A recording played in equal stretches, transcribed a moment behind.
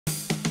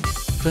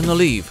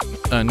PHENOLIVE,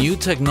 a new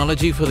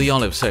technology for the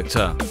olive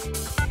sector.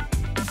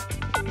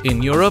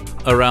 In Europe,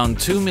 around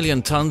 2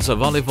 million tons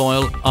of olive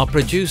oil are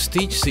produced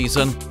each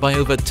season by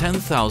over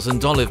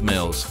 10,000 olive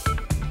mills.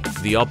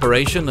 The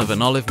operation of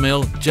an olive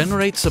mill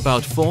generates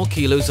about 4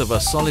 kilos of a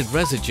solid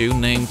residue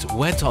named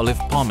wet olive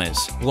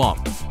pomace,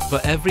 WOP,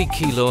 for every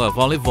kilo of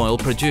olive oil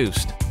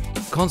produced.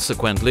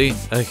 Consequently,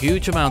 a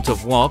huge amount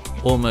of WOP,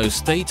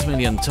 almost 8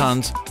 million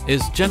tons,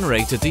 is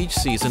generated each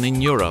season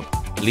in Europe,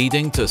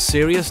 leading to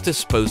serious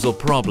disposal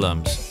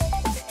problems.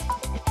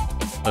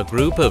 A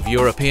group of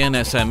European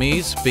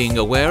SMEs, being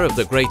aware of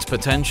the great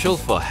potential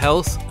for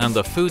health and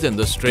the food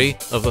industry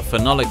of the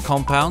phenolic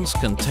compounds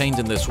contained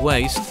in this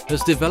waste,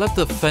 has developed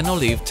the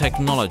PHENOLIVE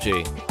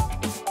technology.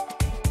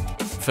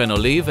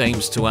 PHENOLIVE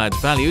aims to add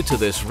value to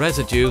this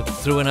residue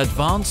through an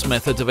advanced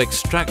method of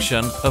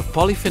extraction of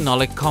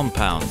polyphenolic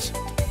compounds.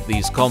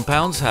 These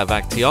compounds have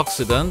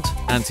antioxidant,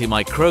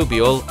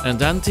 antimicrobial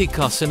and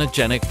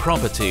anti-carcinogenic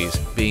properties,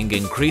 being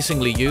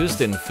increasingly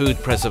used in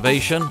food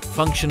preservation,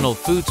 functional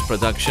foods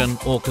production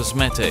or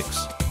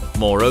cosmetics.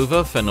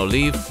 Moreover,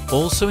 PHENOLIVE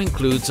also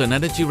includes an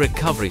energy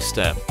recovery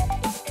step.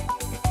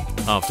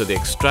 After the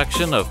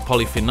extraction of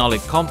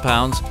polyphenolic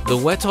compounds, the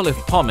wet olive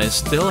pomace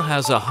still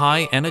has a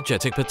high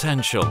energetic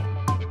potential.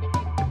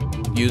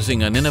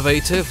 Using an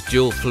innovative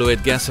dual-fluid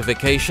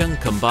gasification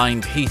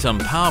combined heat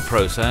and power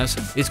process,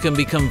 it can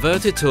be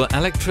converted to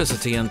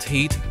electricity and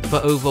heat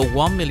for over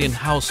 1 million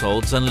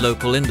households and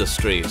local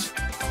industries.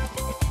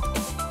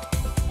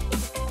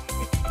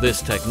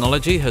 This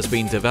technology has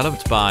been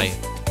developed by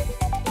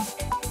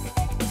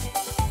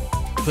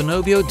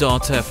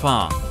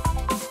Phenobio.fr,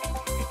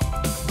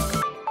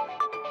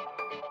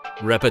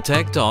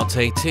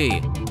 Repotec.at,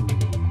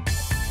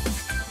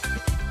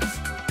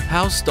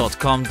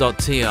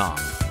 House.com.tr,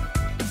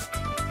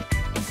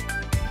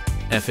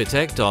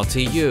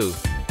 Efitec.eu,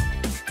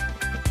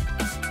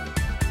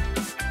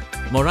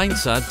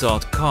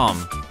 Morainsa.com,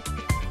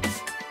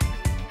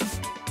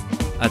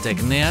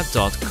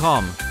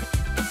 Ategnea.com,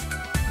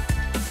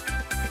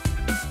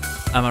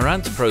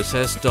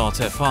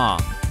 Amarantprocess.fr,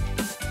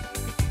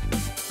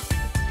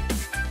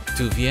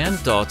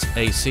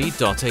 Tuvien.ac.at,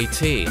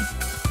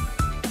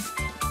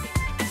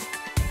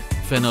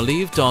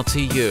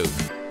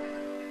 Phenolive.eu.